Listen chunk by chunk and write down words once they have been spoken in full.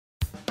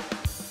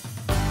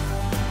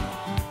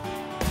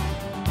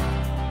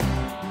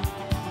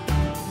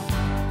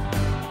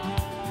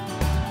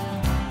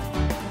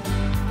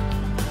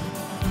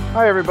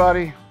Hi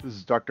everybody, this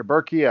is Dr.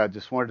 Berkey. I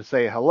just wanted to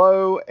say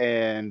hello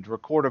and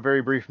record a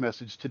very brief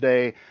message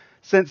today.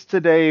 Since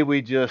today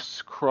we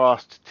just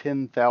crossed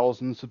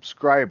 10,000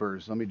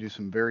 subscribers. Let me do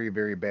some very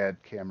bad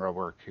camera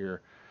work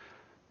here.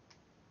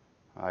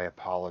 I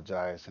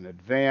apologize in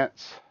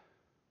advance.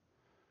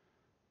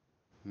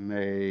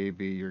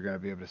 Maybe you're going to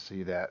be able to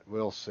see that.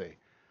 We'll see.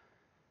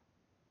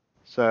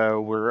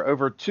 So we're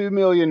over 2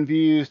 million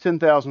views,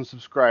 10,000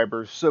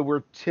 subscribers. So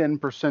we're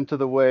 10% of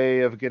the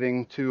way of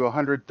getting to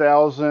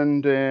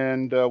 100,000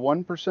 and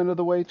 1% of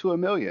the way to 1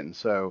 million.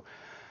 So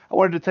I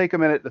wanted to take a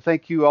minute to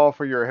thank you all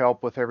for your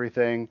help with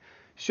everything.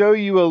 Show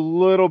you a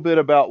little bit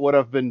about what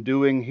I've been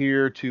doing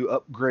here to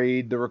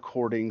upgrade the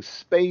recording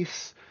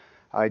space.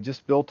 I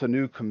just built a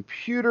new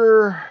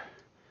computer.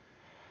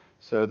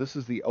 So this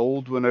is the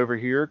old one over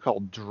here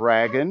called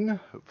Dragon.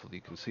 Hopefully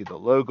you can see the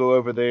logo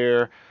over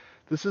there.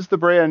 This is the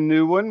brand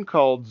new one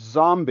called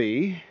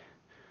Zombie.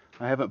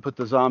 I haven't put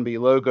the Zombie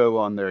logo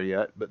on there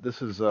yet, but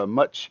this is a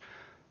much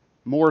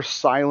more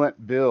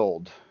silent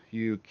build.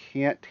 You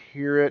can't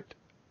hear it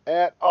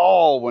at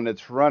all when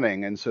it's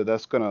running, and so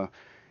that's going to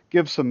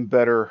give some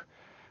better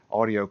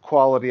audio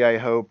quality, I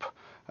hope.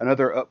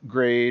 Another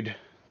upgrade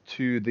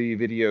to the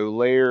video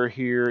layer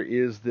here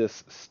is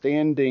this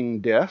standing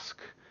desk.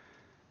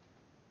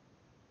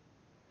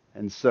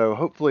 And so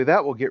hopefully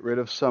that will get rid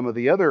of some of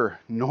the other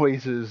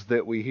noises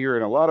that we hear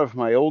in a lot of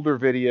my older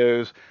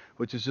videos,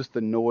 which is just the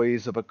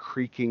noise of a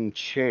creaking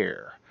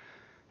chair.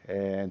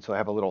 And so I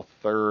have a little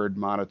third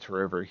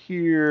monitor over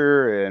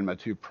here and my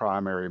two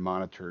primary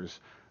monitors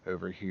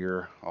over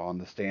here on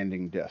the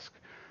standing desk.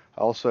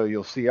 Also,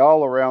 you'll see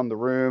all around the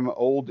room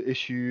old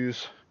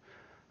issues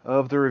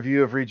of the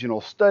Review of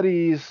Regional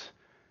Studies.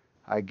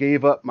 I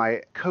gave up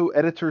my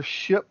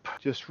co-editorship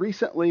just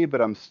recently, but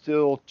I'm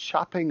still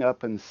chopping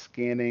up and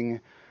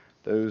scanning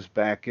those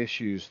back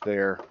issues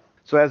there.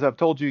 So as I've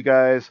told you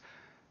guys,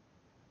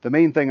 the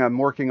main thing I'm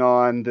working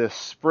on this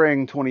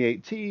spring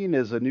 2018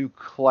 is a new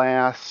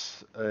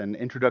class, an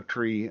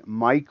introductory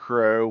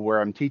micro,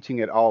 where I'm teaching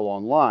it all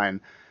online.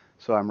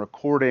 So I'm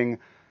recording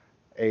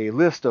a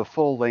list of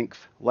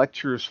full-length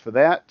lectures for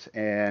that,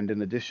 and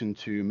in addition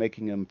to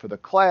making them for the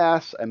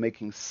class, I'm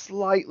making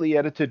slightly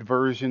edited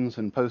versions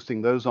and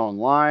posting those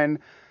online.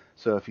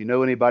 So if you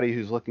know anybody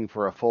who's looking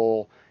for a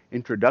full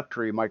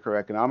introductory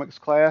microeconomics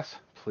class,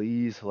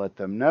 please let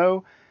them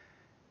know.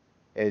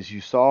 As you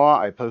saw,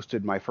 I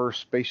posted my first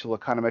spatial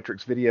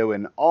econometrics video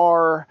in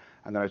R.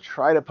 I'm going to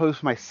try to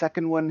post my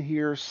second one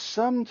here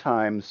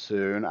sometime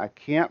soon. I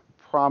can't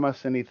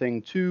promise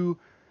anything too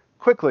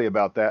quickly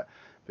about that,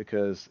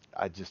 because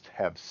I just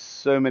have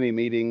so many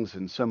meetings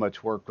and so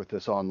much work with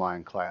this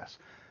online class.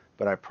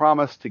 But I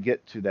promise to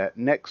get to that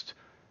next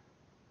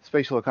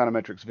spatial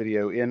econometrics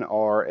video in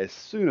R as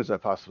soon as I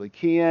possibly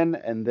can,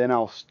 and then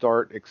I'll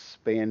start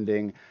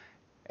expanding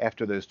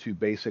after those two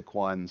basic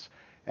ones,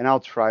 and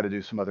I'll try to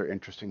do some other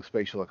interesting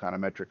spatial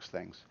econometrics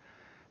things.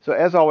 So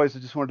as always, I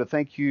just wanted to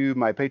thank you,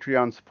 my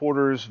Patreon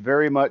supporters,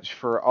 very much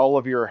for all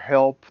of your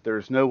help.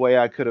 There's no way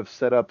I could have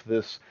set up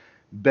this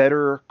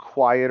better,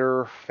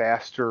 quieter,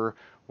 faster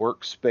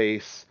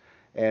workspace,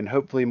 and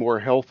hopefully more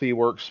healthy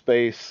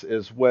workspace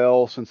as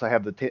well, since I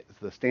have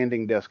the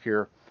standing desk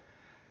here,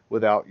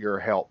 without your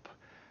help.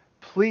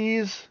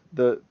 Please,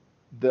 the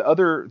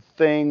other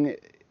thing,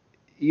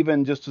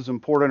 even just as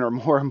important or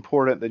more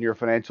important than your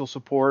financial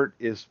support,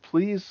 is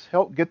please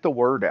help get the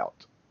word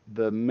out.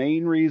 The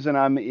main reason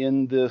I'm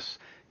in this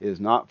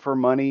is not for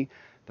money.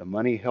 The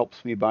money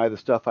helps me buy the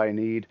stuff I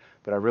need,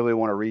 but I really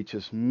want to reach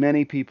as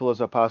many people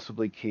as I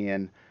possibly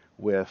can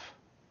with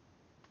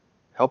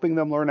helping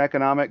them learn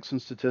economics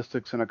and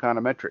statistics and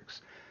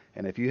econometrics.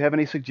 And if you have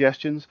any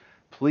suggestions,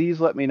 please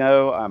let me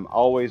know. I'm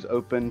always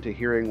open to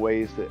hearing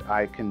ways that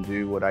I can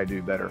do what I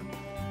do better.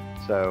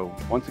 So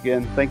once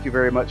again, thank you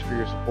very much for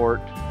your support,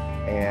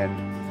 and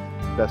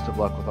best of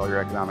luck with all your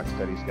economic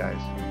studies, guys.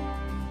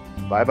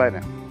 Bye-bye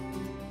now.